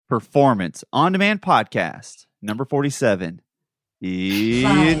Performance On Demand Podcast, number 47.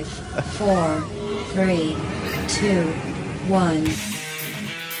 5, 4, 3, 2, 1.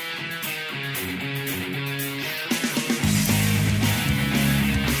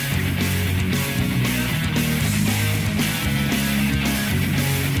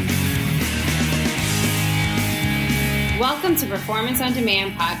 Welcome to Performance On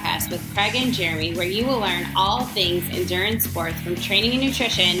Demand Podcast with Craig and Jeremy, where you will learn all things endurance sports from training and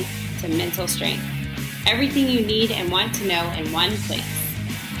nutrition to mental strength. Everything you need and want to know in one place.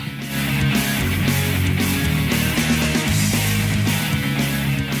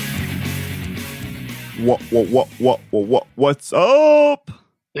 What's up?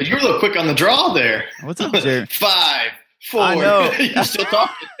 Dude, you were a little quick on the draw there. What's up, Jeremy? 5, 4. I know. You're still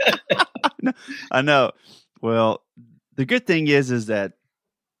talking. I know. Well, the good thing is that,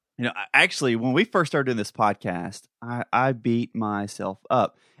 actually, when we first started doing this podcast, I beat myself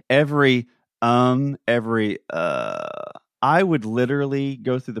up. I would literally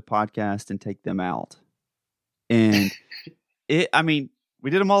go through the podcast and take them out. And we did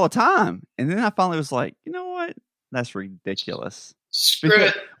them all the time. And then I finally was like, you know what? That's ridiculous. Screw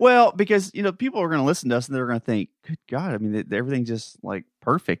it. Well, because, people are going to listen to us and they're going to think, good God, everything's just like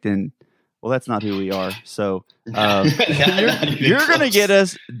perfect. And well, that's not who we are. So you're going to get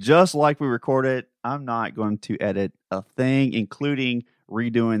us just like we recorded. I'm not going to edit a thing, including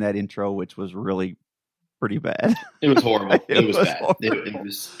redoing that intro, which was really pretty bad. It was horrible. It was bad. Horrible. It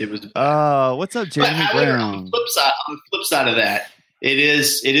was bad. What's up, Jeremy Brown? Brown? On the flip side of that, it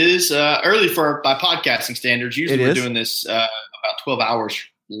is early by podcasting standards. Usually we're doing this about 12 hours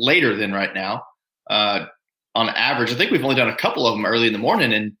later than right now. On average, I think we've only done a couple of them early in the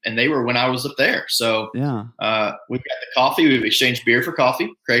morning, and they were when I was up there. So yeah, we've got the coffee. We've exchanged beer for coffee.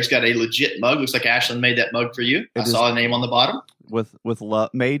 Craig's got a legit mug. Looks like Ashlyn made that mug for you. I saw a name on the bottom. With love,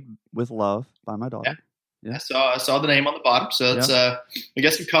 made with love by my daughter. Yeah. I saw the name on the bottom. So it's we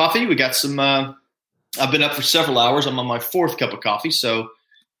got some coffee. We got some. I've been up for several hours. I'm on my 4th cup of coffee, so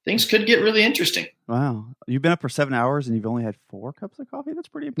things could get really interesting. Wow. You've been up for 7 hours and you've only had 4 cups of coffee? That's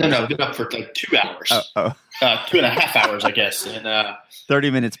pretty impressive. No, I've been up for like 2 hours. 2.5 hours, I guess. And 30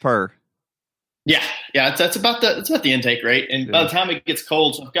 minutes per. Yeah. That's about the intake rate. And by the time it gets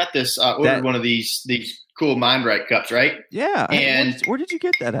cold, so I've got this ordered one of these cool Mind Right cups, right? Yeah. And where did you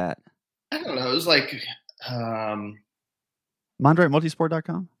get that at? I don't know. It was like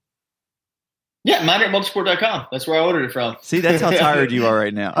MindRightMultisport.com? Yeah, MindRightMultisport.com. That's where I ordered it from. See, that's how tired you are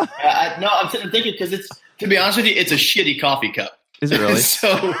right now. No, I'm sitting there thinking because to be honest with you, it's a shitty coffee cup. Is it really?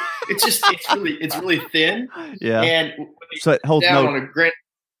 So it's really thin. Yeah. And so it holds down on a granite.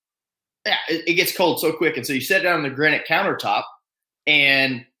 Yeah, it gets cold so quick, and so you set it down on the granite countertop,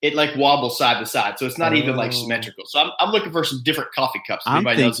 and it like wobbles side to side, so it's not even like symmetrical. So I'm looking for some different coffee cups. I'm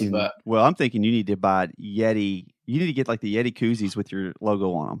thinking you need to buy Yeti. You need to get like the Yeti koozies with your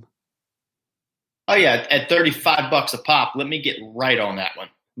logo on them. Oh yeah, at $35 a pop. Let me get right on that one.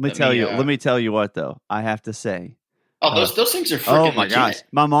 Let me tell you what though. I have to say. Oh, those things are freaking oh my legit. Gosh.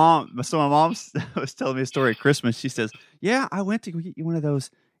 My mom was telling me a story at Christmas. She says, yeah, I went to go get you one of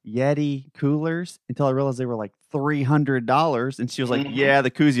those Yeti coolers until I realized they were like $300. And she was like, yeah,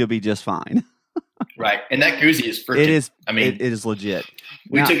 the koozie will be just fine. Right. And that koozie is freaking. It is. It is legit.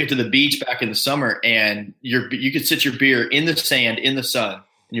 We took it to the beach back in the summer, and you could sit your beer in the sand, in the sun,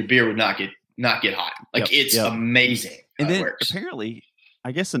 and your beer would not get hot. Like it's amazing. And then apparently,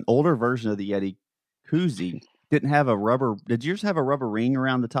 I guess an older version of the Yeti koozie didn't have a rubber. Did yours have a rubber ring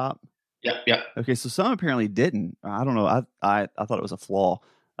around the top? Yeah. Okay, so some apparently didn't. I don't know. I thought it was a flaw.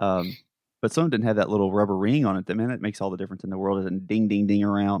 But some didn't have that little rubber ring on it. I mean, it makes all the difference in the world. And ding, ding, ding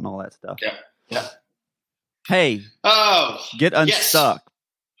around and all that stuff. Yeah. Hey. Get unstuck. Yes.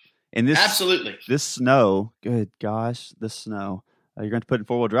 And absolutely. This snow. Good gosh, this snow. You're going to put in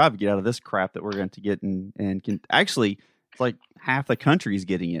 4-wheel drive to get out of this crap that we're going to get, and can actually, it's like half the country is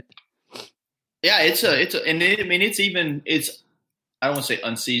getting it. Yeah, it's I don't want to say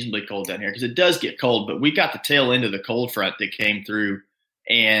unseasonably cold down here because it does get cold, but we got the tail end of the cold front that came through,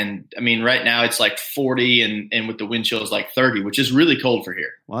 and I mean right now it's like 40 and with the wind chill is like 30, which is really cold for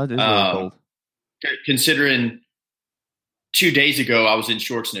here. Well, it is really cold. Considering 2 days ago I was in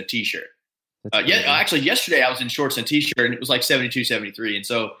shorts and a t-shirt. Actually, yesterday I was in shorts and a t-shirt, and it was like 72, 73. And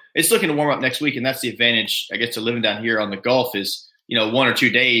so it's looking to warm up next week, and that's the advantage, I guess, to living down here on the Gulf is, 1 or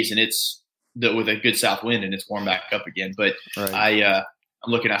 2 days, and it's with a good south wind, and it's warm back up again. But right. I'm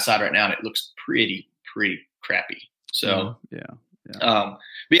looking outside right now, and it looks pretty crappy. So,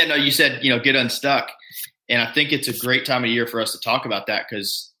 but you said, get unstuck. And I think it's a great time of year for us to talk about that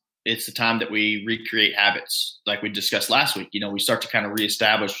because it's the time that we recreate habits like we discussed last week. We start to kind of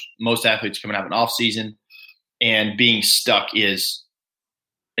reestablish. Most athletes coming out of an off season, and being stuck is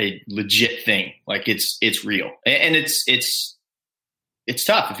a legit thing. Like it's real, and it's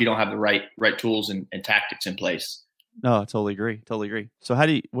tough if you don't have the right tools and tactics in place. No, I totally agree. So how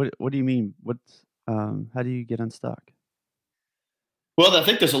do you, what do you mean? How do you get unstuck? Well, I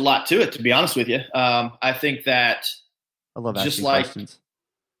think there's a lot to it, to be honest with you. I think that I love asking questions.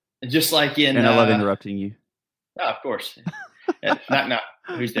 Just like in, and I love interrupting you. Oh, of course. Not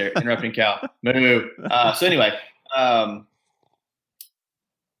who's there interrupting Cal? Moo. So anyway,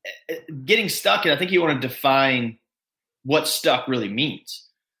 getting stuck, and I think you want to define what stuck really means.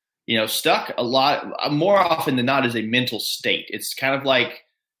 Stuck a lot more often than not is a mental state. It's kind of like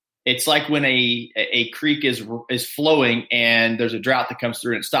when a creek is flowing and there's a drought that comes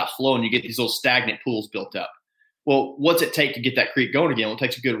through and it stops flowing. You get these little stagnant pools built up. Well, what's it take to get that creek going again? Well, it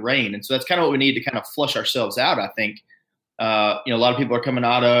takes a good rain. And so that's kind of what we need to kind of flush ourselves out, I think. A lot of people are coming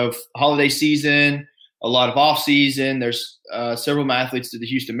out of holiday season, a lot of off season. There's several of my athletes did the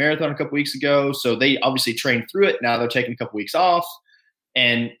Houston Marathon a couple weeks ago. So they obviously trained through it. Now they're taking a couple weeks off.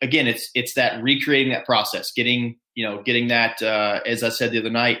 And again, it's that recreating that process, getting that, as I said the other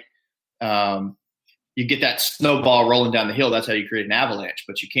night, you get that snowball rolling down the hill. That's how you create an avalanche,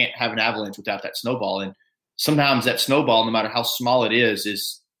 but you can't have an avalanche without that snowball. And sometimes that snowball, no matter how small it is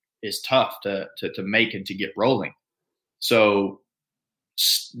tough to make and to get rolling. So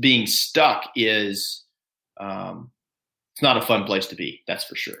being stuck is, it's not a fun place to be. That's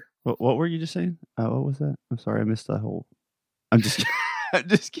for sure. What were you just saying? What was that? I'm sorry. I missed that whole, I'm just I'm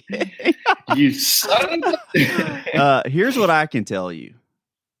just kidding. You son of here's what I can tell you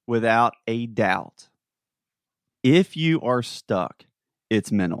without a doubt. If you are stuck,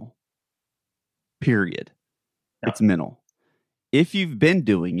 it's mental. Period. Yeah. It's mental. If you've been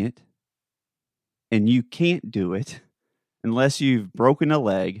doing it and you can't do it unless you've broken a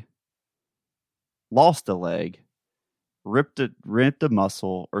leg, lost a leg, ripped a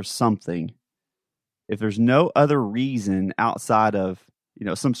muscle or something, if there's no other reason outside of,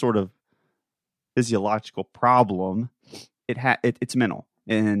 some sort of physiological problem, it's mental.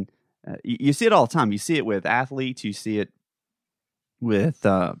 And you see it all the time. You see it with athletes. You see it with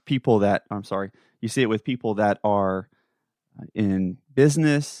people that are in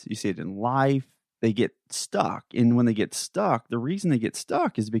business. You see it in life. They get stuck. And when they get stuck, the reason they get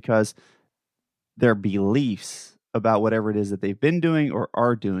stuck is because their beliefs about whatever it is that they've been doing or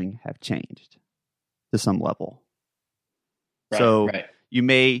are doing have changed to some level. Right. You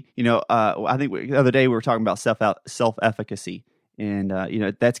may, I think the other day we were talking about self-efficacy, and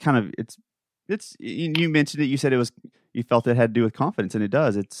that's kind of it's. You mentioned it. You said you felt it had to do with confidence, and it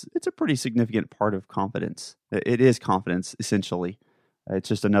does. It's a pretty significant part of confidence. It is confidence essentially. It's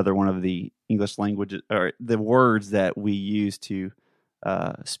just another one of the English languages or the words that we use to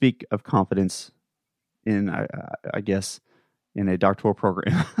speak of confidence in, I guess, in a doctoral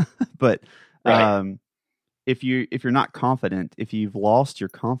program. But right. If you're not confident, if you've lost your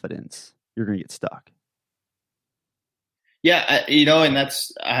confidence, you're going to get stuck. Yeah, and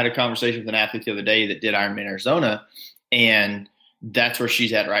I had a conversation with an athlete the other day that did Ironman Arizona, and that's where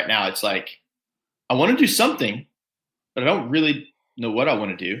she's at right now. It's like, I want to do something, but I don't really know what I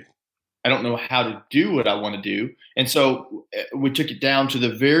want to do. I don't know how to do what I want to do. And so we took it down to the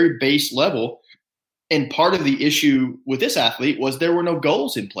very base level. And part of the issue with this athlete was there were no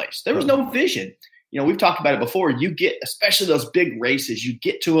goals in place. There was no vision. We've talked about it before. You get, especially those big races, you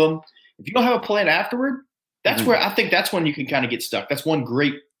get to them. If you don't have a plan afterward, that's where I think that's when you can kind of get stuck. That's one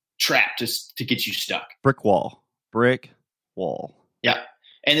great trap to get you stuck. Brick wall. Yeah.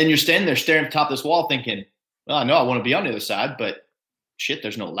 And then you're standing there staring at the top of this wall thinking, well, I know I want to be on the other side, but shit,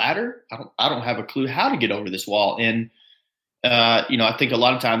 there's no ladder. I don't have a clue how to get over this wall. And, I think a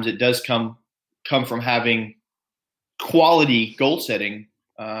lot of times it does come from having quality goal setting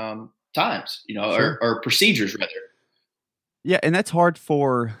times, sure. or procedures rather. Yeah. And that's hard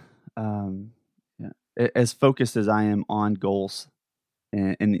for, as focused as I am on goals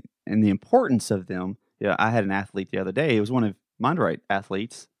and the importance of them. Yeah. I had an athlete the other day. It was one of Mindright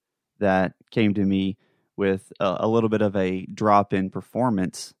athletes that came to me with a little bit of a drop in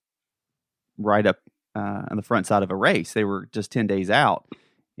performance right up on the front side of a race. They were just 10 days out.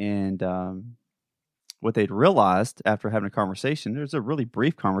 And what they'd realized after having a conversation, there's a really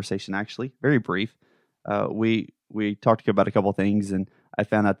brief conversation, actually, very brief. We talked about a couple of things, and I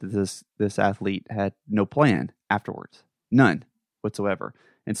found out that this athlete had no plan afterwards, none whatsoever.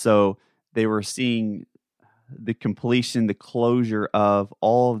 And so they were seeing the completion, the closure of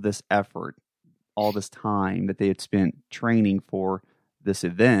all of this effort, all this time that they had spent training for this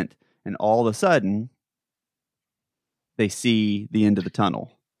event, and all of a sudden they see the end of the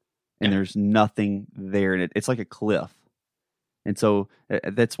tunnel and there's nothing there. And it's like a cliff. And so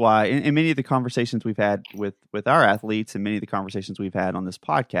that's why, and many of the conversations we've had with our athletes and many of the conversations we've had on this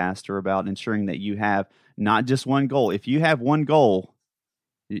podcast are about ensuring that you have not just one goal. If you have one goal,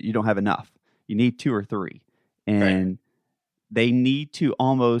 you don't have enough. You need 2 or 3. And they need to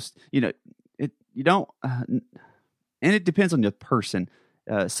almost, you don't, and it depends on the person.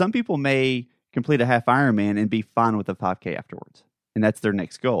 Some people may complete a half Ironman and be fine with a 5K afterwards, and that's their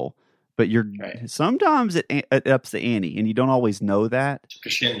next goal. But sometimes it ups the ante, and you don't always know that.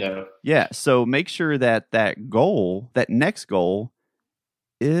 Crescendo. Yeah, so make sure that goal, that next goal,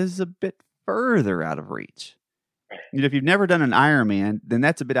 is a bit further out of reach. Right. If you've never done an Ironman, then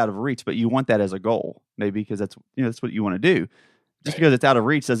that's a bit out of reach, but you want that as a goal, maybe because that's what you want to do. Just because it's out of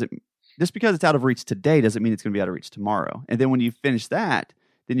reach just because it's out of reach today doesn't mean it's going to be out of reach tomorrow. And then when you finish that,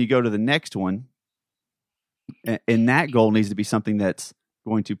 then you go to the next one, and that goal needs to be something that's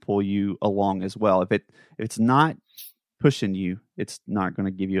going to pull you along as well. If it's not pushing you, it's not going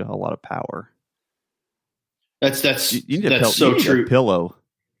to give you a lot of power. That's you need so true. A pillow.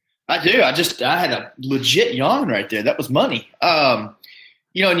 I do. I had a legit yawn right there. That was money. And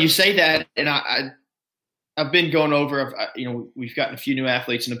you say that, and I've been going over. We've gotten a few new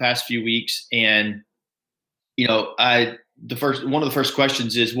athletes in the past few weeks, and one of the first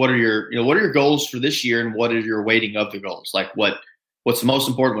questions is, what are your goals for this year, and what is your weighting of the goals? Like what's the most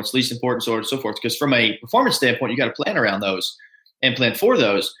important, what's least important, so on and so forth. Because from a performance standpoint, you got to plan around those and plan for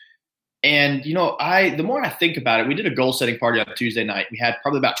those. And the more I think about it, we did a goal setting party on Tuesday night. We had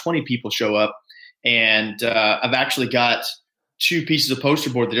probably about 20 people show up, and I've actually got 2 pieces of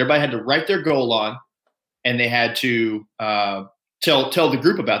poster board that everybody had to write their goal on, and they had to tell the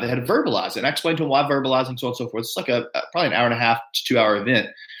group about it. They had to verbalize it. And I explained to them why verbalizing, so on and so forth. It's like probably an 1.5 to 2 hour event.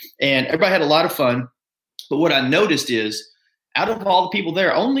 And everybody had a lot of fun. But what I noticed is, out of all the people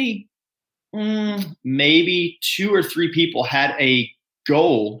there, only maybe 2 or 3 people had a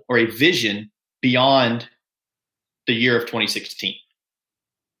goal or a vision beyond the year of 2016.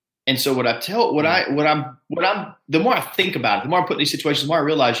 And so the more I think about it, the more I'm put in these situations, the more I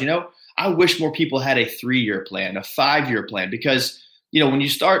realize, I wish more people had a 3-year plan, a 5-year plan, because, when you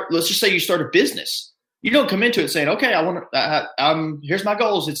start, let's just say you start a business, you don't come into it saying, okay, I want to, here's my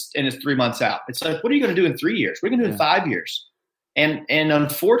goals. It's 3 months out. It's like, what are you going to do in 3 years? What are you going to do in 5 years? And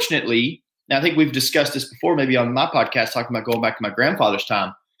unfortunately, and I think we've discussed this before, maybe on my podcast, talking about going back to my grandfather's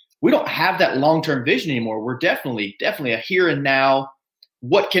time, we don't have that long-term vision anymore. We're definitely a here and now.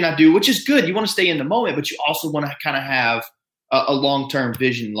 What can I do? Which is good. You want to stay in the moment, but you also want to kind of have a long-term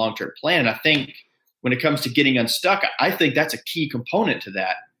vision, long-term plan. And I think when it comes to getting unstuck, I think that's a key component to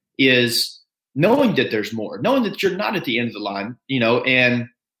that, is knowing that there's more, knowing that you're not at the end of the line, and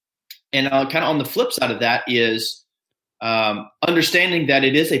kind of on the flip side of that is understanding that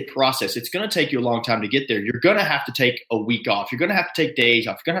it is a process. It's going to take you a long time to get there. You're going to have to take a week off. You're going to have to take days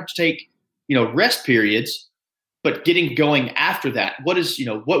off. You're going to have to take, rest periods, but getting going after that.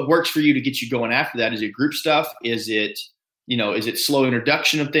 What works for you to get you going after that? Is it group stuff? Is it slow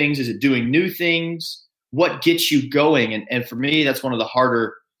introduction of things? Is it doing new things? What gets you going? And for me, that's one of the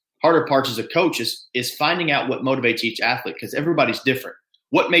harder parts as a coach is finding out what motivates each athlete, because everybody's different.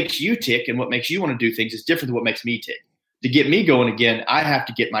 What makes you tick and what makes you want to do things is different than what makes me tick. To get me going again, I have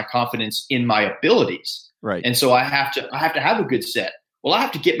to get my confidence in my abilities. Right. And so I have to have a good set. Well, I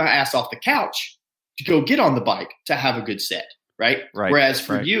have to get my ass off the couch to go get on the bike to have a good set. Right. Whereas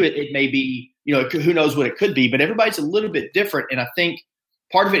for you, it may be, who knows what it could be, but everybody's a little bit different. And I think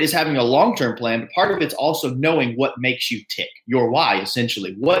part of it is having a long-term plan, but part of it's also knowing what makes you tick, your why,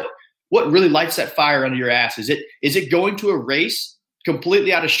 essentially. What really lights that fire under your ass? Is it going to a race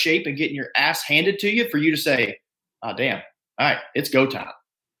completely out of shape and getting your ass handed to you for you to say, oh, damn, all right, it's go time.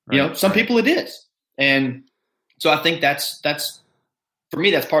 Right, some people it is. And so I think that's for me,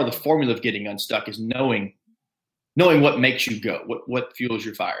 that's part of the formula of getting unstuck, is knowing what makes you go, what fuels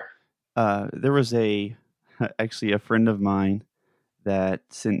your fire. There was actually a friend of mine that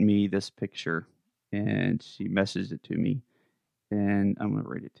sent me this picture, and she messaged it to me, and I'm going to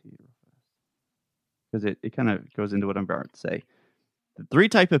read it to you real fast, because it kind of goes into what I'm about to say. The 3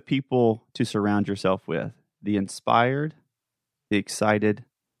 type of people to surround yourself with: the inspired, the excited,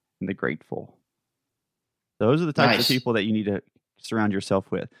 and the grateful. Those are the types of people that you need to surround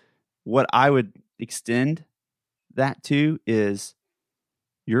yourself with. What I would extend that to is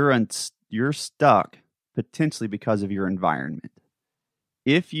you're stuck potentially because of your environment.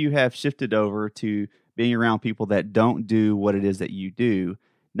 If you have shifted over to being around people that don't do what it is that you do,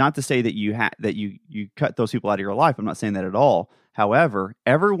 not to say that you cut those people out of your life. I'm not saying that at all. However,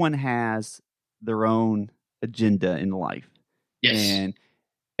 everyone has their own agenda in life. Yes. And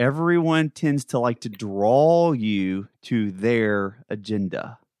everyone tends to like to draw you to their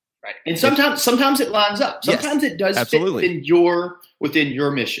agenda. Right. And sometimes it lines up. Sometimes it does absolutely. fit within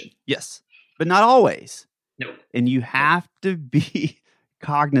your mission. Yes. But not always. No. And you have to be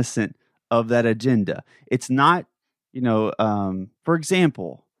cognizant of that agenda. It's not, for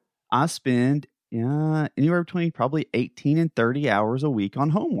example, I spend anywhere between probably 18 and 30 hours a week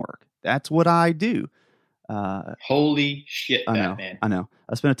on homework. That's what I do. Holy shit, man. I know.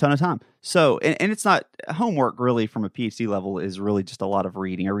 I spend a ton of time. So, and it's not homework really from a PhD level is really just a lot of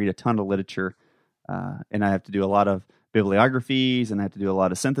reading. I read a ton of literature, and I have to do a lot of bibliographies, and I have to do a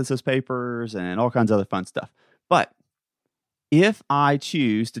lot of synthesis papers and all kinds of other fun stuff. But if I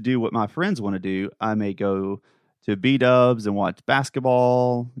choose to do what my friends want to do, I may go to B-dubs and watch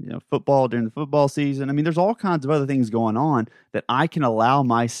basketball, football during the football season. I mean, there's all kinds of other things going on that I can allow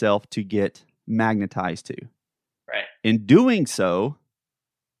myself to get magnetized to. Right. In doing so,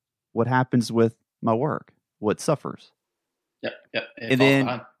 what happens with my work? What suffers? Yep. And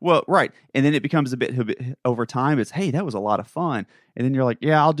then, right. And then it becomes a bit over time. It's, hey, that was a lot of fun. And then you're like,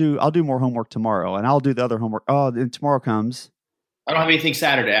 yeah, I'll do more homework tomorrow, and I'll do the other homework. Oh, then tomorrow comes. I don't have anything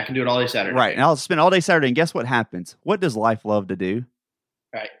Saturday. I can do it all day Saturday. Right. And I'll spend all day Saturday. And guess what happens? What does life love to do?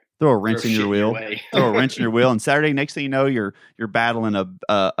 Right. Throw a wrench in your wheel. Throw a wrench in your wheel. And Saturday, next thing you know, you're battling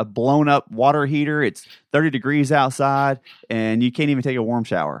a blown up water heater. It's 30 degrees outside, and you can't even take a warm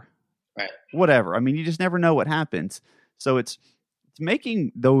shower. Right. Whatever. I mean, you just never know what happens. So it's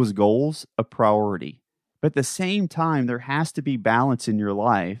making those goals a priority. But at the same time, there has to be balance in your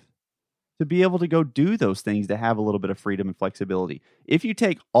life to be able to go do those things, to have a little bit of freedom and flexibility. If you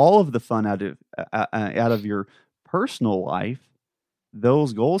take all of the fun out of your personal life,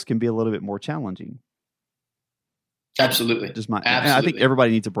 those goals can be a little bit more challenging. Absolutely. Absolutely. I think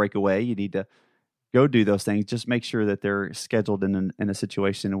everybody needs to break away. You need to go do those things. Just make sure that they're scheduled in a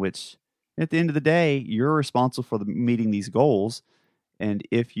situation in which, at the end of the day, you're responsible for meeting these goals. And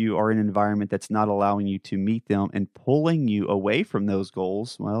if you are in an environment that's not allowing you to meet them and pulling you away from those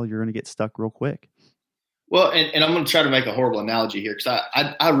goals, well, you're going to get stuck real quick. Well, and I'm going to try to make a horrible analogy here, because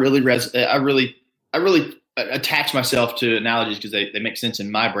I really attach myself to analogies because they make sense in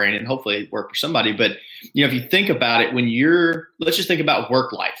my brain, and hopefully work for somebody. But if you think about it, let's just think about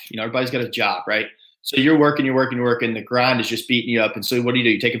work life. Everybody's got a job, right? So you're working. The grind is just beating you up. And so what do?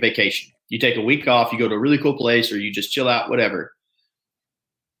 You take a vacation. You take a week off. You go to a really cool place, or you just chill out, whatever.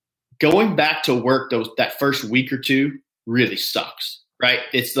 Going back to work that first week or two really sucks, right?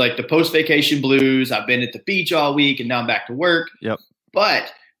 It's like the post-vacation blues. I've been at the beach all week, and now I'm back to work. Yep.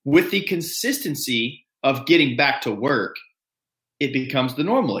 But with the consistency of getting back to work, it becomes the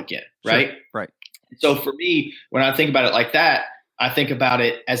normal again, right? Sure. Right. So for me, when I think about it like that, I think about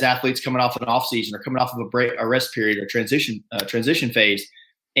it as athletes coming off an off season, or coming off of a rest period, or transition phase.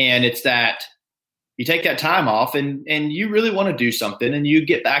 And it's that you take that time off, and you really want to do something, and you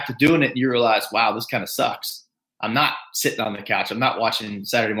get back to doing it, and you realize, wow, this kind of sucks. I'm not sitting on the couch. I'm not watching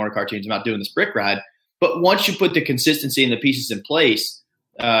Saturday morning cartoons. I'm not doing this brick ride. But once you put the consistency and the pieces in place,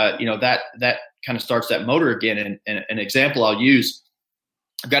 that kind of starts that motor again. And an example I'll use,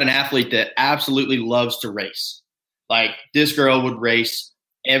 I've got an athlete that absolutely loves to race. Like, this girl would race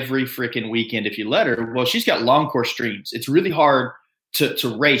every freaking weekend if you let her. Well, she's got long course streams. It's really hard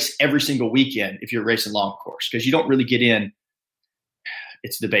to race every single weekend if you're racing long course, because you don't really get in.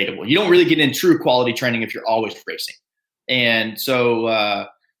 It's debatable. You don't really get in true quality training if you're always racing. And so,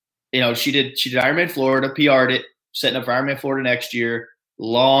 she did Ironman Florida, PR'd it, setting up for Ironman Florida next year.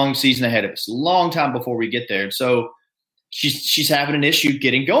 Long season ahead of us, long time before we get there. And so she's having an issue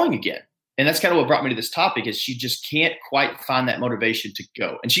getting going again. And that's kind of what brought me to this topic, is she just can't quite find that motivation to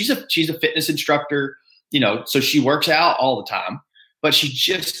go. And she's a fitness instructor, so she works out all the time, but she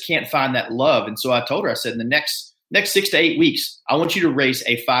just can't find that love. And so I told her, I said, in the next 6 to 8 weeks, I want you to race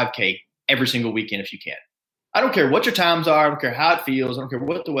a 5K every single weekend if you can. I don't care what your times are. I don't care how it feels. I don't care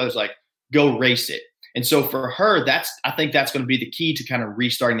what the weather's like. Go race it. And so for her, I think that's going to be the key to kind of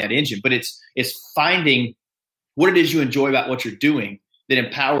restarting that engine. But it's finding what it is you enjoy about what you're doing that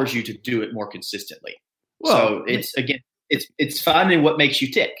empowers you to do it more consistently. Well, so it's finding what makes you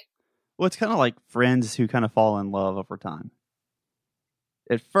tick. Well, it's kind of like friends who kind of fall in love over time.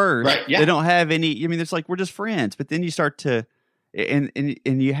 At first, right, yeah. They don't have any. I mean, it's like, we're just friends. But then you start to, and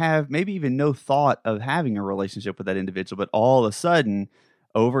you have maybe even no thought of having a relationship with that individual. But all of a sudden,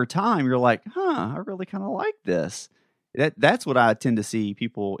 over time, you're like, I really kind of like this. That's what I tend to see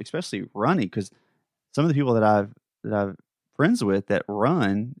people, especially running, because some of the people that I've friends with that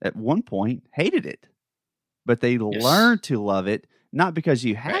run at one point hated it, but they learned to love it, not because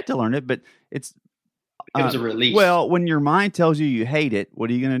you had to learn it, but it was a release. Well, when your mind tells you hate it, what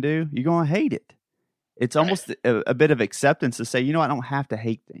are you going to do? You're going to hate it. It's almost a bit of acceptance to say, I don't have to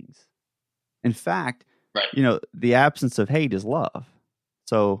hate things. In fact, the absence of hate is love.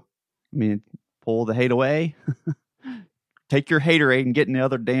 So, pull the hate away, take your haterade and get in the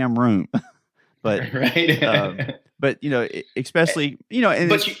other damn room. But, especially,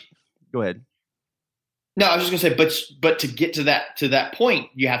 go ahead. No, I was just going to say, but to get to that point,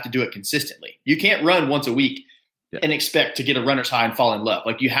 you have to do it consistently. You can't run once a week and expect to get a runner's high and fall in love.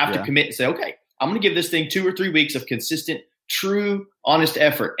 Like, you have to commit and say, okay, I'm going to give this thing 2 or 3 weeks of consistent, true, honest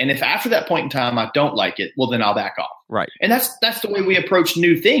effort. And if after that point in time I don't like it, well, then I'll back off. Right. And that's the way we approach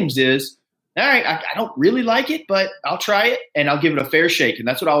new things is, all right, I don't really like it, but I'll try it and I'll give it a fair shake. And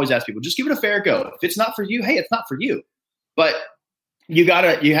that's what I always ask people. Just give it a fair go. If it's not for you, hey, it's not for you. But you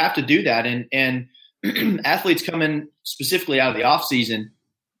have to do that. And athletes coming specifically out of the off season,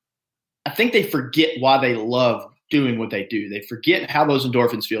 I think they forget why they love doing what they do. They forget how those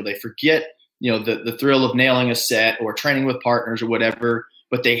endorphins feel. They forget, the thrill of nailing a set or training with partners or whatever,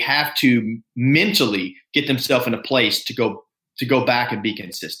 but they have to mentally get themselves in a place to go back and be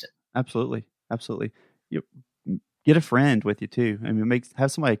consistent. Absolutely. Absolutely. Get a friend with you too.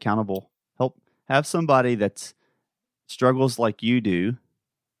 Have somebody accountable. Have somebody that struggles like you do,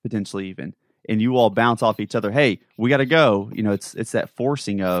 potentially even, and you all bounce off each other. Hey, we got to go. It's that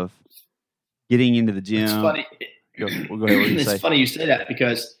forcing of getting into the gym. It's funny. Go ahead. It's funny you say that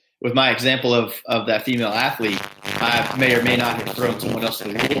because with my example of that female athlete, I may or may not have thrown someone else to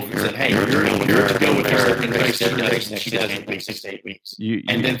the wolf and said, hey, you're to go with her and race every race and she does it in 6 to 8 weeks.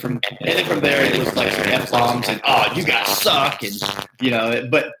 And then from there, it was like some F-bombs and, oh, you guys suck. And,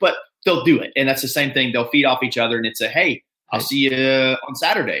 but they'll do it. And that's the same thing. They'll feed off each other and it's hey, I'll see you on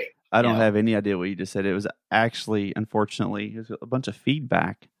Saturday. I don't have any idea what you just said. It was actually, unfortunately, it was a bunch of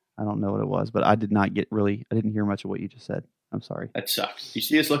feedback. I don't know what it was, but I didn't hear much of what you just said. I'm sorry. That sucks. You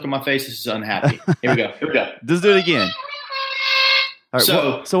see this look on my face? This is unhappy. Here we go. Just do it again. All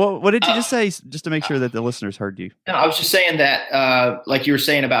right. So what did you just say, just to make sure that the listeners heard you? No, I was just saying that, like you were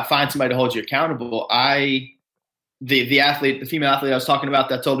saying about find somebody to hold you accountable. The female athlete I was talking about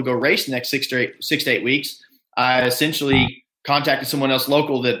that told to go race the next 6 to 8 weeks, I essentially contacted someone else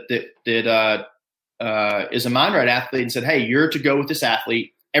local that is a mind right athlete and said, hey, you're to go with this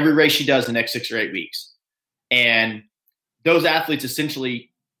athlete every race she does the next 6 or 8 weeks. And those athletes essentially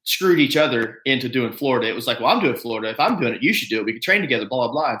screwed each other into doing Florida. It was like, well, I'm doing Florida. If I'm doing it, you should do it. We could train together, blah,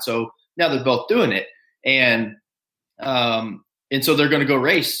 blah, blah. And so now they're both doing it. And so they're going to go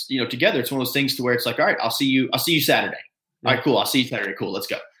race, together. It's one of those things to where it's like, all right, I'll see you Saturday. All right, cool. I'll see you Saturday. Cool. Let's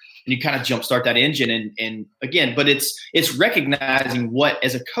go. And you kind of jumpstart that engine. And again, but it's recognizing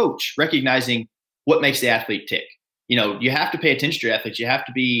as a coach, recognizing what makes the athlete tick. You have to pay attention to your athletes. You have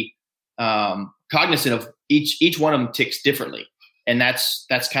to be cognizant of each one of them ticks differently. And that's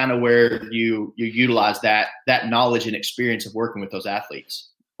kind of where you utilize that knowledge and experience of working with those athletes.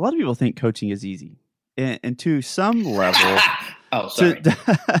 A lot of people think coaching is easy, and to some level,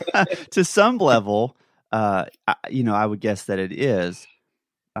 to some level, I would guess that it is.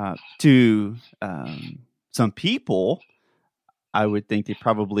 To some people, I would think they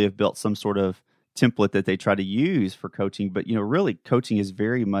probably have built some sort of template that they try to use for coaching. But really, coaching is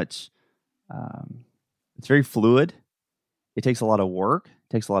very much it's very fluid. It takes a lot of work.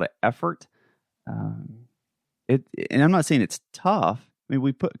 It takes a lot of effort. And I'm not saying it's tough. I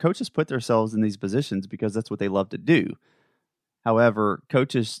mean, coaches put themselves in these positions because that's what they love to do. However,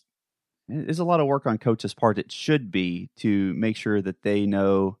 there's a lot of work on coaches' part. It should be to make sure that they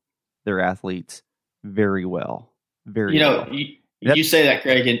know their athletes very well. You say that,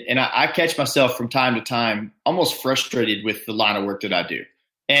 Craig, and I catch myself from time to time almost frustrated with the line of work that I do.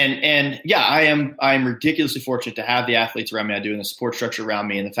 And yeah, I am ridiculously fortunate to have the athletes around me I do and the support structure around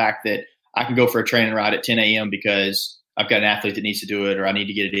me and the fact that I can go for a training ride at 10 a.m. because I've got an athlete that needs to do it or I need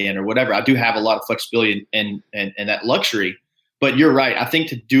to get it in or whatever. I do have a lot of flexibility and that luxury. But you're right. I think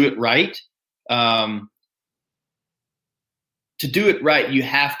to do it right, you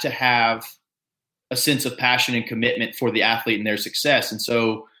have to have a sense of passion and commitment for the athlete and their success. And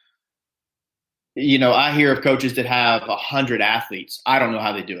so, I hear of coaches that have 100 athletes. I don't know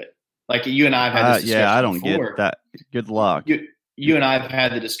how they do it. Like you and I have had this discussion I don't before. get that. Good luck. You and I have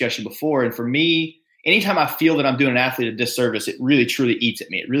had the discussion before. And for me, anytime I feel that I'm doing an athlete a disservice, it really truly eats at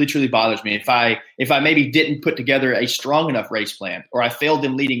me. It really truly bothers me. If I maybe didn't put together a strong enough race plan, or I failed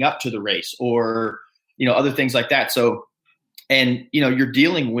them leading up to the race, or other things like that. So, and you're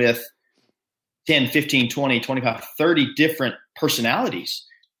dealing with 10, 15, 20, 25, 30 different personalities,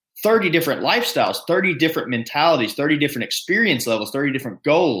 30 different lifestyles, 30 different mentalities, 30 different experience levels, 30 different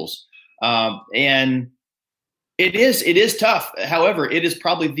goals. And it is tough. However, it is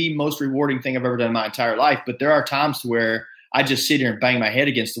probably the most rewarding thing I've ever done in my entire life. But there are times where I just sit here and bang my head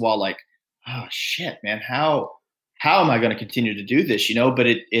against the wall like, oh shit, man, how am I going to continue to do this? But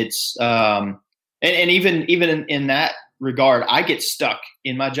it's and even in that regard, I get stuck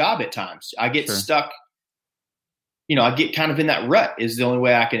in my job at times. I get stuck, I get kind of in that rut is the only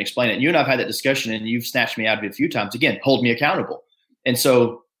way I can explain it. And you and I've had that discussion and you've snatched me out of it a few times. Again, hold me accountable. And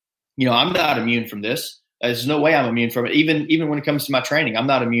so, I'm not immune from this. There's no way I'm immune from it. Even when it comes to my training, I'm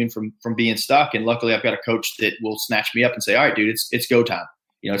not immune from being stuck. And luckily I've got a coach that will snatch me up and say, all right, dude, it's go time.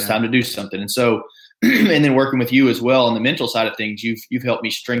 It's time to do something. And so, and then working with you as well on the mental side of things, you've helped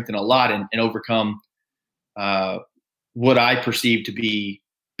me strengthen a lot and overcome what I perceive to be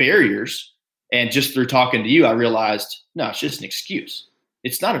barriers. And just through talking to you, I realized, no, it's just an excuse.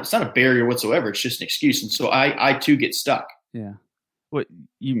 It's not a barrier whatsoever. It's just an excuse. And so I too get stuck. Yeah. What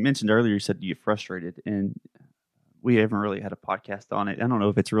you mentioned earlier, you said you get frustrated, and we haven't really had a podcast on it. I don't know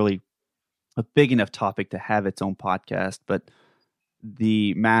if it's really a big enough topic to have its own podcast, but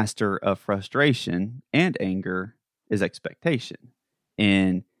the master of frustration and anger is expectation.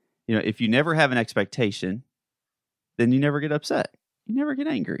 And, if you never have an expectation, then you never get upset. You never get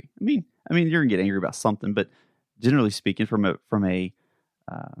angry. I mean, you're gonna get angry about something, but generally speaking, from a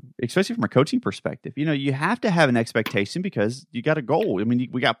especially from a coaching perspective, you have to have an expectation because you got a goal. I mean,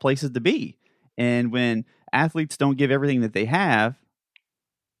 we got places to be. And when athletes don't give everything that they have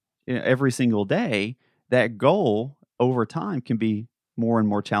every single day, that goal over time can be more and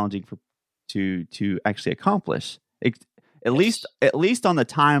more challenging to actually accomplish, at least on the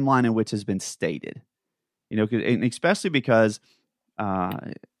timeline in which has been stated, and especially because,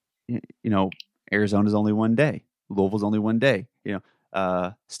 Arizona's only one day, Louisville's only one day,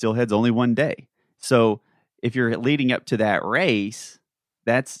 Steelhead's only one day. So if you're leading up to that race,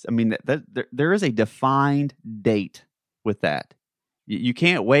 there is a defined date with that. You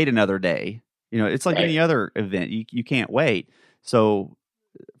can't wait another day. It's like any other event. You can't wait. So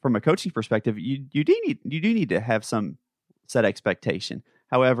from a coaching perspective, you do need to have some set expectation.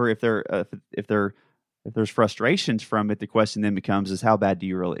 However, if there's frustrations from it, the question then becomes is how bad do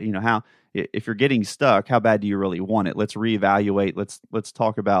you really, if you're getting stuck, how bad do you really want it? Let's reevaluate. Let's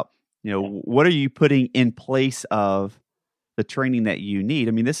talk about, what are you putting in place of the training that you need?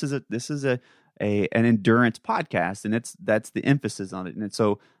 I mean, this is an endurance podcast, and that's the emphasis on it. And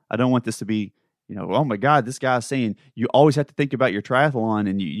so I don't want this to be, oh my God, this guy's saying you always have to think about your triathlon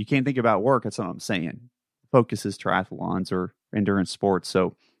and you can't think about work. That's what I'm saying. Focus is triathlons or endurance sports.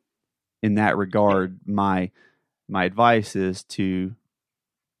 So in that regard, my advice is to,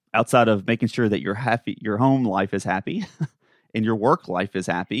 outside of making sure that you're happy, your home life is happy and your work life is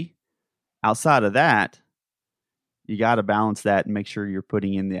happy, outside of that, you got to balance that and make sure you're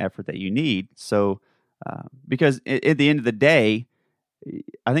putting in the effort that you need. So, because at the end of the day,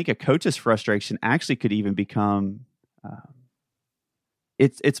 I think a coach's frustration actually could even become,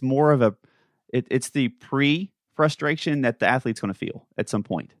 it's more of it's the pre-frustration that the athlete's going to feel at some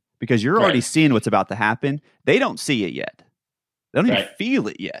point. Because you're already seeing what's about to happen. They don't see it yet. They don't even feel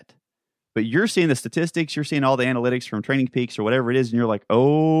it yet. But you're seeing the statistics. You're seeing all the analytics from Training Peaks or whatever it is. And you're like,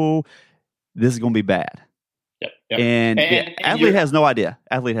 oh, this is going to be bad. Yep. And athlete has no idea.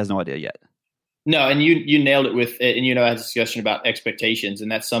 Athlete has no idea yet. No, and you nailed it with it. And, I had a discussion about expectations.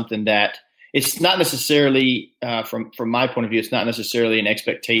 And that's something that it's not necessarily, from my point of view, it's not necessarily an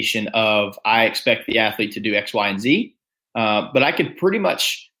expectation of I expect the athlete to do X, Y, and Z. But I could pretty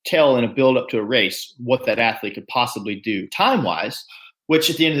much tell in a build up to a race what that athlete could possibly do time wise, which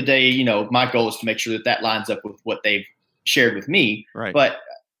at the end of the day, my goal is to make sure that lines up with what they've shared with me. Right. But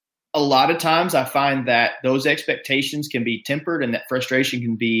a lot of times I find that those expectations can be tempered and that frustration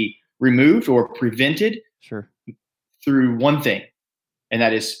can be removed or prevented through one thing. And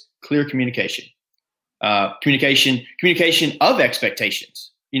that is clear communication, communication of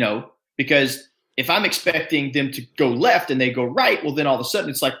expectations, because if I'm expecting them to go left and they go right, well, then all of a sudden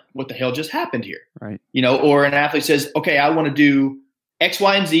it's like, what the hell just happened here? Right. Or an athlete says, okay, I want to do X,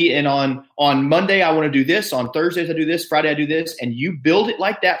 Y, and Z. And on Monday, I want to do this. On Thursdays, I do this. Friday, I do this. And you build it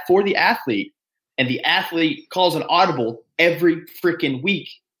like that for the athlete. And the athlete calls an audible every freaking week.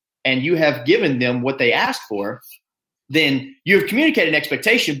 And you have given them what they asked for. Then you have communicated an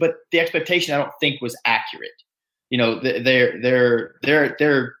expectation, but the expectation I don't think was accurate. They're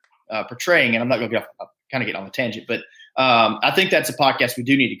portraying, and I'm not going to kind of get on the tangent, but I think that's a podcast we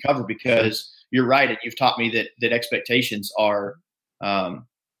do need to cover because you're right, and you've taught me that expectations are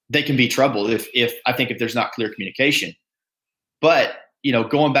they can be trouble if I think if there's not clear communication. But,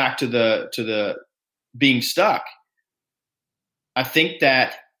 going back to the being stuck, I think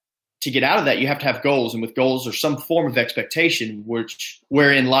that to get out of that, you have to have goals, and with goals there's some form of expectation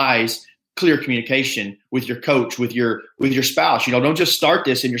wherein lies clear communication with your coach, with your spouse. Don't just start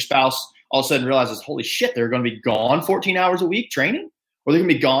this and your spouse all of a sudden realizes, holy shit, they're going to be gone 14 hours a week training, or they're going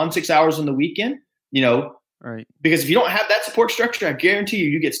to be gone 6 hours on the weekend, Right. Because if you don't have that support structure, I guarantee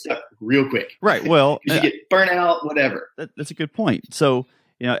you get stuck real quick. Right. Well, you get burnt out, whatever. That's a good point. So,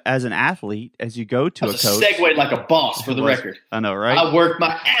 as an athlete, as you go to a coach, segued like a boss for the record. I know, right? I worked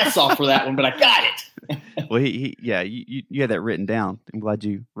my ass off for that one, but I got it. Well, you had that written down. I'm glad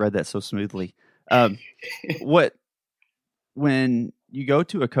you read that so smoothly. When you go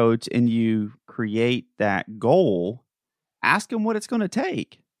to a coach and you create that goal, ask them what it's going to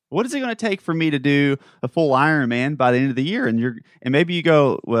take. What is it going to take for me to do a full Ironman by the end of the year? And maybe you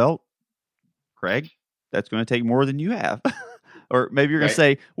go, well, Craig, that's going to take more than you have. Or maybe you're going to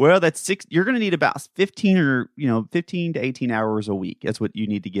say, well, that's 6. You're going to need about 15 to 18 hours a week. That's what you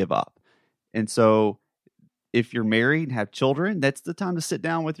need to give up. And so if you're married and have children, that's the time to sit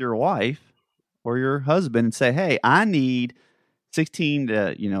down with your wife or your husband and say, hey, I need 15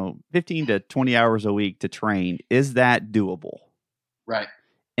 to 20 hours a week to train. Is that doable? Right.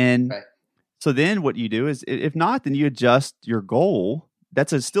 And so then what you do is, if not, then you adjust your goal.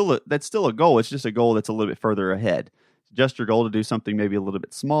 That's still a goal. It's just a goal that's a little bit further ahead. Adjust your goal to do something maybe a little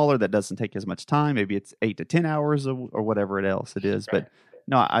bit smaller that doesn't take as much time. Maybe it's 8 to 10 hours or whatever else it is. Right. But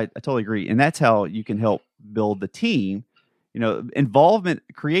no, I totally agree. And that's how you can help build the team. Involvement,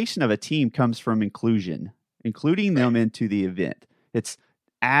 creation of a team comes from inclusion, including them into the event. It's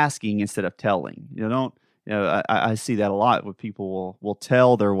asking instead of telling. I see that a lot where people will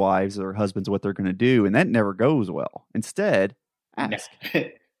tell their wives or husbands what they're going to do, and that never goes well. Instead, ask.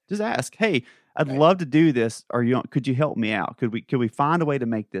 Just ask. Hey, I'd love to do this. Could you help me out? Could we find a way to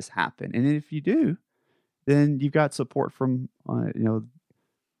make this happen? And if you do, then you've got support from the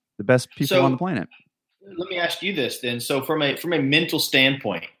best people on the planet. Let me ask you this then. So from a mental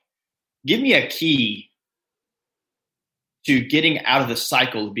standpoint, give me a key to getting out of the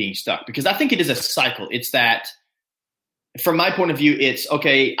cycle of being stuck, because I think it is a cycle. It's that, from my point of view, it's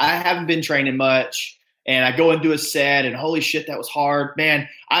okay, I haven't been training much and I go and do a set and holy shit, that was hard, man.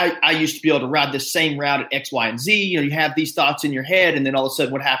 I used to be able to ride this same route at X, Y, and Z. You have these thoughts in your head, and then all of a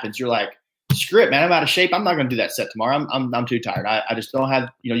sudden what happens? You're like, screw it, man, I'm out of shape. I'm not going to do that set tomorrow. I'm too tired. I just don't have,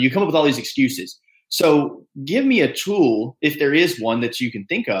 you come up with all these excuses. So give me a tool, if there is one that you can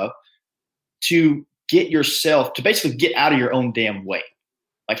think of, to get yourself to basically get out of your own damn way,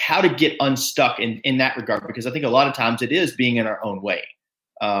 like how to get unstuck in that regard, because I think a lot of times it is being in our own way,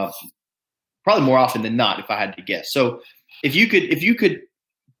 probably more often than not, if I had to guess. So if you could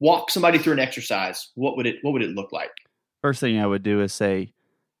walk somebody through an exercise, what would it look like? First thing I would do is say,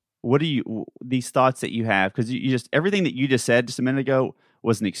 what do these thoughts that you have, because you just, everything that you just said just a minute ago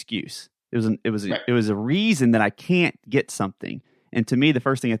was an excuse. It was a reason that I can't get something. And to me, the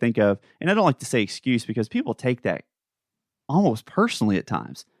first thing I think of, and I don't like to say excuse because people take that almost personally at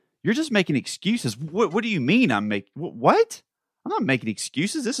times. You're just making excuses. What do you mean I'm making, what? I'm not making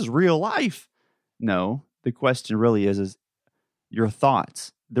excuses. This is real life. No, the question really is your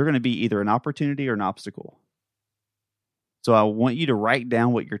thoughts. They're going to be either an opportunity or an obstacle. So I want you to write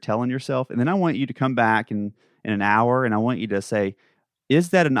down what you're telling yourself. And then I want you to come back in an hour and I want you to say, is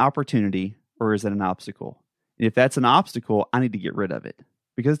that an opportunity or is that an obstacle? If that's an obstacle, I need to get rid of it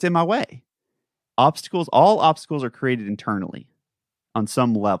because it's in my way. All obstacles are created internally on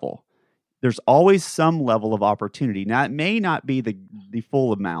some level. There's always some level of opportunity. Now, it may not be the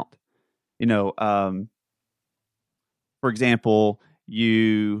full amount. For example,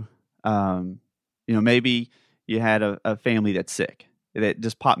 maybe you had a family that's sick that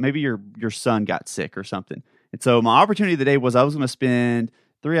just popped. Maybe your son got sick or something. And so my opportunity today was I was going to spend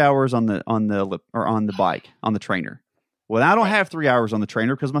 3 hours on the bike, on the trainer. Well, I don't have 3 hours on the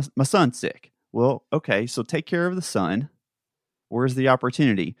trainer because my son's sick. Well, okay, so take care of the son. Where's the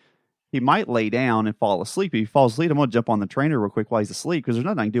opportunity? He might lay down and fall asleep. If he falls asleep, I'm going to jump on the trainer real quick while he's asleep because there's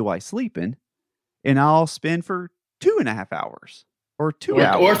nothing I can do while he's sleeping. And I'll spend for 2.5 hours or 2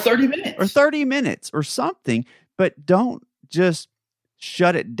 hours. Or 30 minutes. Or 30 minutes or something. But don't just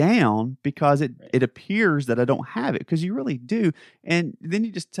shut it down because it appears that I don't have it, because you really do. And then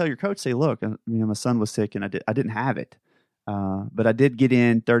you just tell your coach, say, look, my son was sick and I didn't have it. But I did get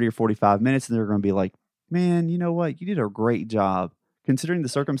in 30 or 45 minutes, and they're going to be like, man, you know what? You did a great job. Considering the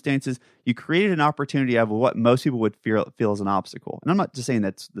circumstances, you created an opportunity out of what most people would feel as an obstacle. And I'm not just saying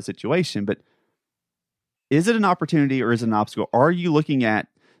that's the situation, but is it an opportunity or is it an obstacle? Are you looking at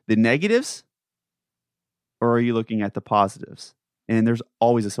the negatives or are you looking at the positives? And there's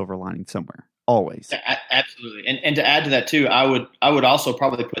always a silver lining somewhere. Always. Absolutely. And to add to that too, I would also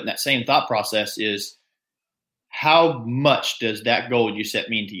probably put in that same thought process is how much does that goal you set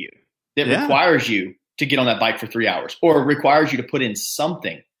mean to you that requires you to get on that bike for 3 hours or requires you to put in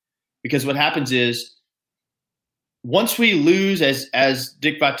something? Because what happens is once we lose, as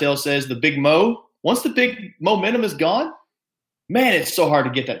Dick Vitale says, the big mo, once the big momentum is gone, man, it's so hard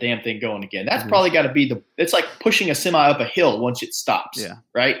to get that damn thing going again. That's probably got to be it's like pushing a semi up a hill once it stops. Yeah.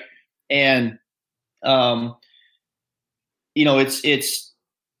 Right. And, it's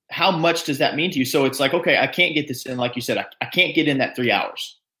how much does that mean to you? So it's like, okay, I can't get this in. Like you said, I can't get in that 3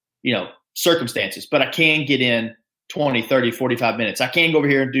 hours, circumstances, but I can get in 20, 30, 45 minutes. I can go over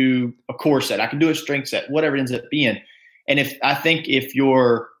here and do a core set. I can do a strength set, whatever it ends up being. And if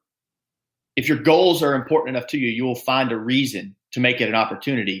your goals are important enough to you, you will find a reason to make it an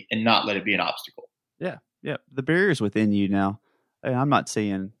opportunity and not let it be an obstacle. Yeah. Yeah. The barrier's within you now. I'm not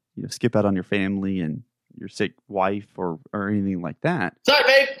saying, skip out on your family and your sick wife or anything like that. Sorry,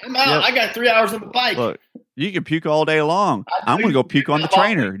 babe. I'm out. Yep. I got 3 hours on the bike. Look, you can puke all day long. I'm going to go puke on the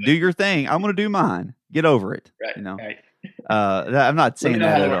trainer. Do your thing. I'm going to do mine. Get over it. Right. Right. I'm not saying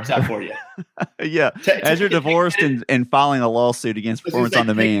that at all. Out for you. Yeah. As you're divorced and filing a lawsuit against Performance on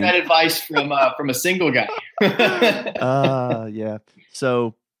Demand. That advice from a single guy. Yeah.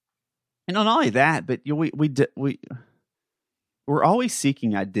 So, and not only that, but we're always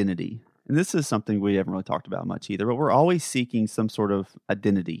seeking identity. And this is something we haven't really talked about much either, but we're always seeking some sort of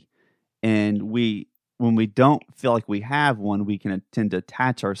identity. And when we don't feel like we have one, we can tend to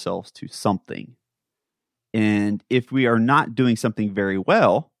attach ourselves to something. And if we are not doing something very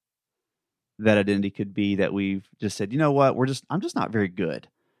well, that identity could be that we've just said, you know what, I'm just not very good.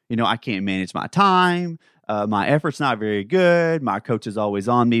 I can't manage my time. My effort's not very good. My coach is always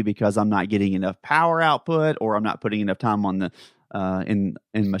on me because I'm not getting enough power output, or I'm not putting enough time on the in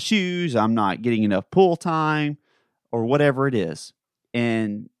my shoes. I'm not getting enough pull time, or whatever it is.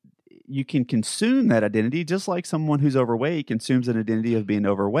 And you can consume that identity just like someone who's overweight consumes an identity of being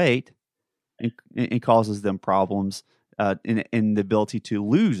overweight, and causes them problems in the ability to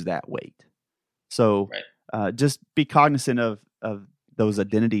lose that weight. So just be cognizant of those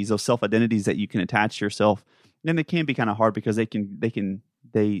identities, those self-identities that you can attach to yourself. And they can be kind of hard because they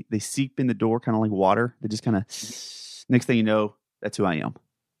seep in the door kind of like water. They just kind of, next thing you know, that's who I am.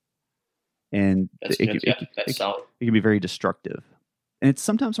 And that's solid. It can be very destructive. And it's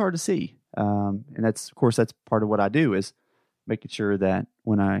sometimes hard to see. And that's part of what I do is making sure that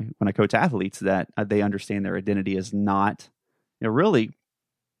when I coach athletes that they understand their identity is not, really,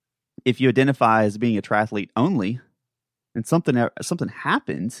 if you identify as being a triathlete only and something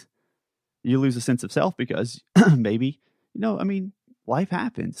happens, you lose a sense of self because maybe, life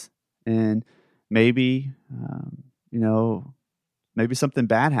happens, and maybe, maybe something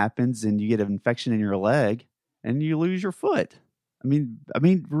bad happens and you get an infection in your leg and you lose your foot. I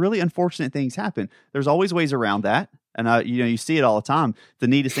mean, really unfortunate things happen. There's always ways around that. And you see it all the time. The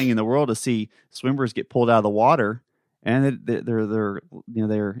neatest thing in the world is see swimmers get pulled out of the water and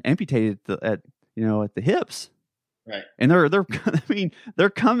they're amputated at the hips. Right. And they're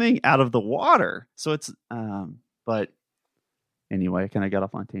coming out of the water. So it's but anyway, I kind of got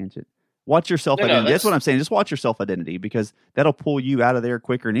off on a tangent. Watch your self-identity. That's what I'm saying. Just watch your self-identity, because that'll pull you out of there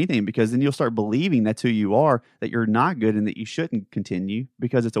quicker than anything, because then you'll start believing that's who you are, that you're not good and that you shouldn't continue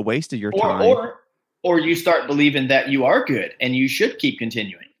because it's a waste of your time. Or you start believing that you are good and you should keep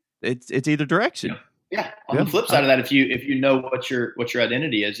continuing. It's either direction. Yeah. On the flip side of that, if you know what your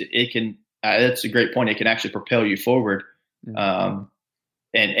identity is, it can that's a great point. It can actually propel you forward,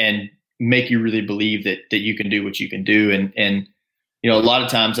 and make you really believe that you can do what you can do. And a lot of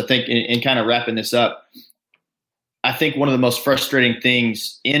times I think in kind of wrapping this up, I think one of the most frustrating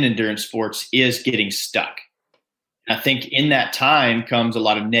things in endurance sports is getting stuck. I think in that time comes a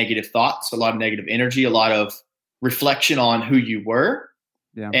lot of negative thoughts, a lot of negative energy, a lot of reflection on who you were.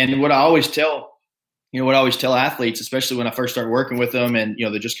 Yeah. And what I always tell athletes, especially when I first started working with them and,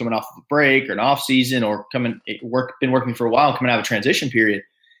 they're just coming off of a break or an off season or been working for a while, coming out of a transition period.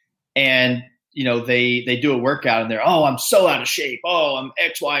 And, they do a workout and they're, oh, I'm so out of shape. Oh, I'm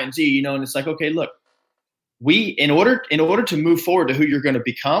X, Y, and Z, and it's like, okay, look, in order to move forward to who you're going to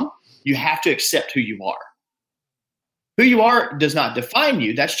become, you have to accept who you are. Who you are does not define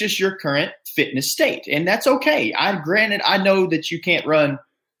you. That's just your current fitness state. And that's okay. I know that you can't run,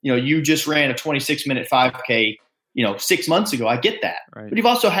 you just ran a 26-minute 5K, 6 months ago. I get that. Right. But you've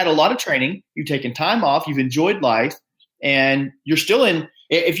also had a lot of training. You've taken time off. You've enjoyed life. And you're still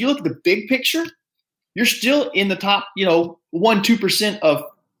if you look at the big picture, you're still in the top, 1-2% of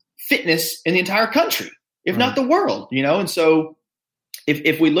fitness in the entire country, if not the world, And so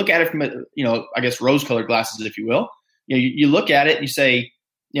if we look at it from, I guess rose-colored glasses, if you will, you look at it and you say,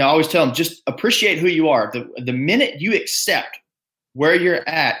 I always tell them, just appreciate who you are. The minute you accept where you're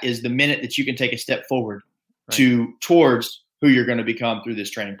at is the minute that you can take a step forward towards who you're going to become through this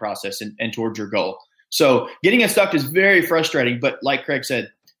training process and towards your goal. So getting unstuck is very frustrating, but like Craig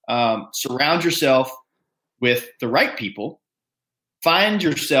said, surround yourself with the right people, find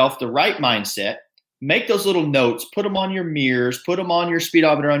yourself the right mindset, make those little notes, put them on your mirrors, put them on your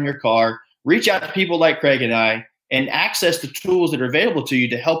speedometer on your car, reach out to people like Craig and I, and access the tools that are available to you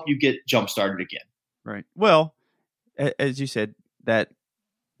to help you get jump started again. Right. Well, as you said, that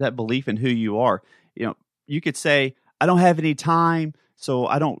belief in who you are, you could say, I don't have any time, so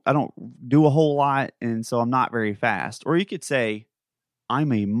I don't do a whole lot, and so I'm not very fast. Or you could say,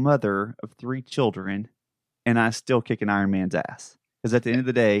 I'm a mother of 3 children, and I still kick an Ironman's ass. Because at the end of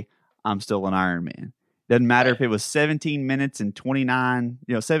the day, I'm still an Ironman. Doesn't matter if it was 17 minutes and 29,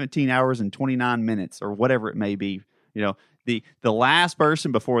 17 hours and 29 minutes or whatever it may be. The last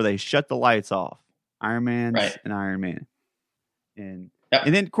person before they shut the lights off, Ironman's an Ironman. And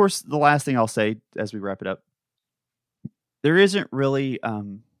then, of course, the last thing I'll say as we wrap it up, there isn't really,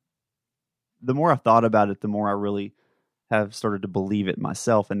 the more I've thought about it, the more I really have started to believe it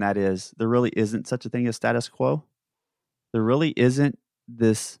myself. And that is, there really isn't such a thing as status quo. There really isn't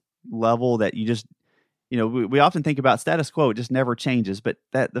this level that you just, we often think about status quo, it just never changes. But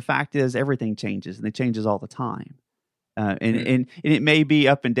the fact is everything changes, and it changes all the time. And it may be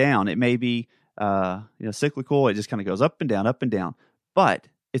up and down. It may be, cyclical. It just kind of goes up and down, but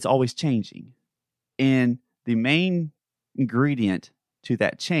it's always changing. And the main ingredient to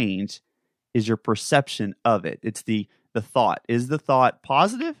that change is your perception of it. It's the thought. Is the thought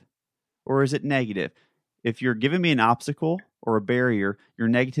positive or is it negative? If you're giving me an obstacle or a barrier, you're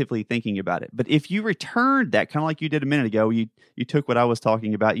negatively thinking about it. But if you returned that, kind of like you did a minute ago, you took what I was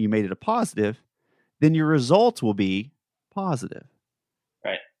talking about, you made it a positive, then your results will be positive.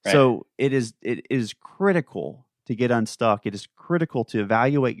 Right. So it is critical to get unstuck. It is critical to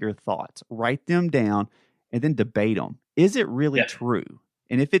evaluate your thoughts, write them down, and then debate them. Is it really true?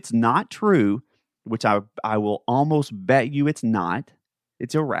 And if it's not true, which I will almost bet you it's not,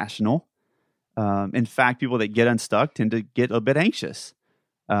 it's irrational. In fact, people that get unstuck tend to get a bit anxious.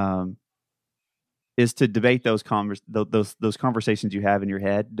 Is to debate those conversations you have in your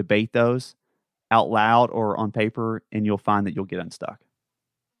head, debate those out loud or on paper, and you'll find that you'll get unstuck.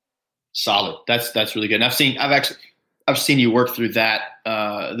 Solid. That's really good. And I've seen you work through that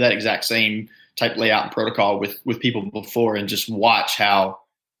exact same type layout and protocol with people before, and just watch how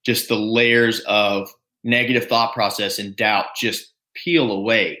just the layers of negative thought process and doubt just peel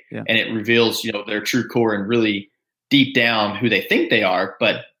away, and it reveals their true core and really deep down who they think they are,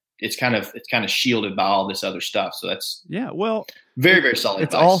 but it's kind of shielded by all this other stuff. So that's very, very solid.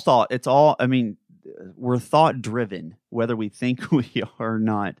 It's advice. all thought. It's all. I mean, we're thought driven, whether we think we are or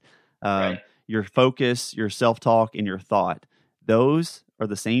not. Your focus, your self talk, and your thought; those are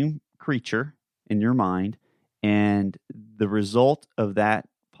the same creature in your mind, and the result of that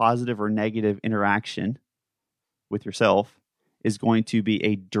positive or negative interaction with yourself is going to be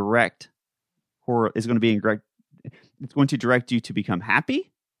it's going to direct you to become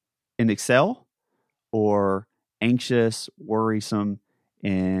happy and excel, or anxious, worrisome,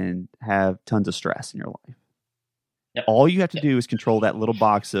 and have tons of stress in your life. Yep. All you have to do is control that little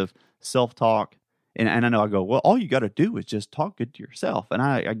box of self-talk. And I know I go, well, all you got to do is just talk good to yourself. And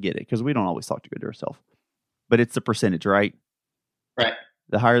I get it, because we don't always talk too good to ourselves. But it's the percentage, right? Right.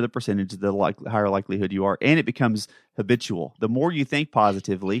 The higher the percentage, the higher likelihood you are. And it becomes habitual. The more you think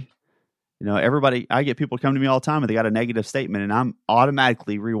positively, I get people come to me all the time and they got a negative statement, and I'm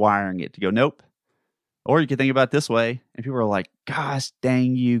automatically rewiring it to go, nope. Or you can think about it this way. And people are like, gosh,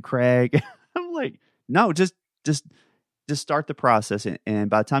 dang you, Craig. I'm like, no, just start the process. And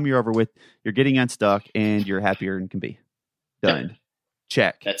by the time you're over with, you're getting unstuck and you're happier and can be done. Yep.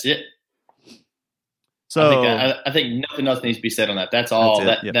 Check. That's it. So I think nothing else needs to be said on that. That's all.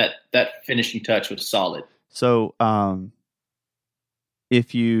 That finishing touch was solid. So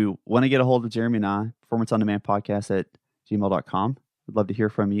if you want to get a hold of Jeremy and I, Performance on Demand Podcast at gmail.com. We'd love to hear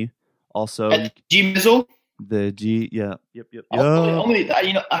from you. Also, Gmail. The G, yep. Only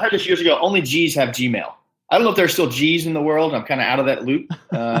I heard this years ago. Only G's have Gmail. I don't know if there's still G's in the world. I'm kind of out of that loop.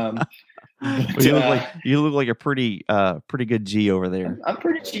 You look like a pretty good G over there. I'm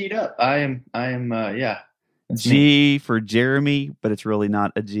pretty G'd up. I am. Yeah. G for Jeremy, but it's really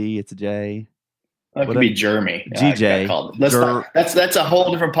not a G. It's a J. It could be Jeremy. GJ. That's a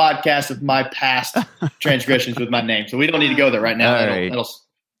whole different podcast of my past transgressions with my name. So we don't need to go there right now. All right.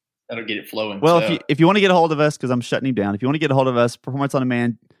 get it flowing. Well, so. if you want to get a hold of us, because I'm shutting him down, if you want to get a hold of us, Performance on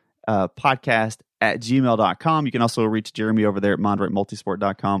Demand podcast at gmail.com. You can also reach Jeremy over there at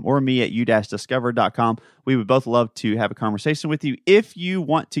mondrakeMultisport.com or me at u-discover.com. We would both love to have a conversation with you. If you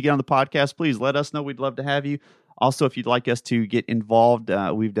want to get on the podcast, please let us know. We'd love to have you. Also, if you'd like us to get involved,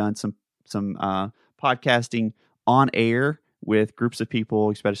 we've done some podcasting on air with groups of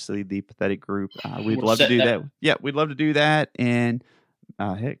people, especially the Pathetic group. We'd love to do that. Yeah, we'd love to do that. And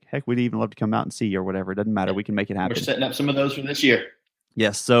heck, we'd even love to come out and see you or whatever. It doesn't matter. We can make it happen. We're setting up some of those for this year.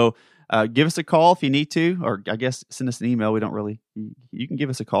 Yes. So give us a call if you need to, or I guess send us an email. We don't really, you can give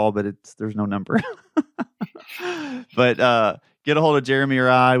us a call, but there's no number. But get a hold of Jeremy or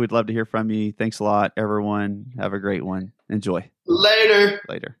I. We'd love to hear from you. Thanks a lot, everyone. Have a great one. Enjoy. Later.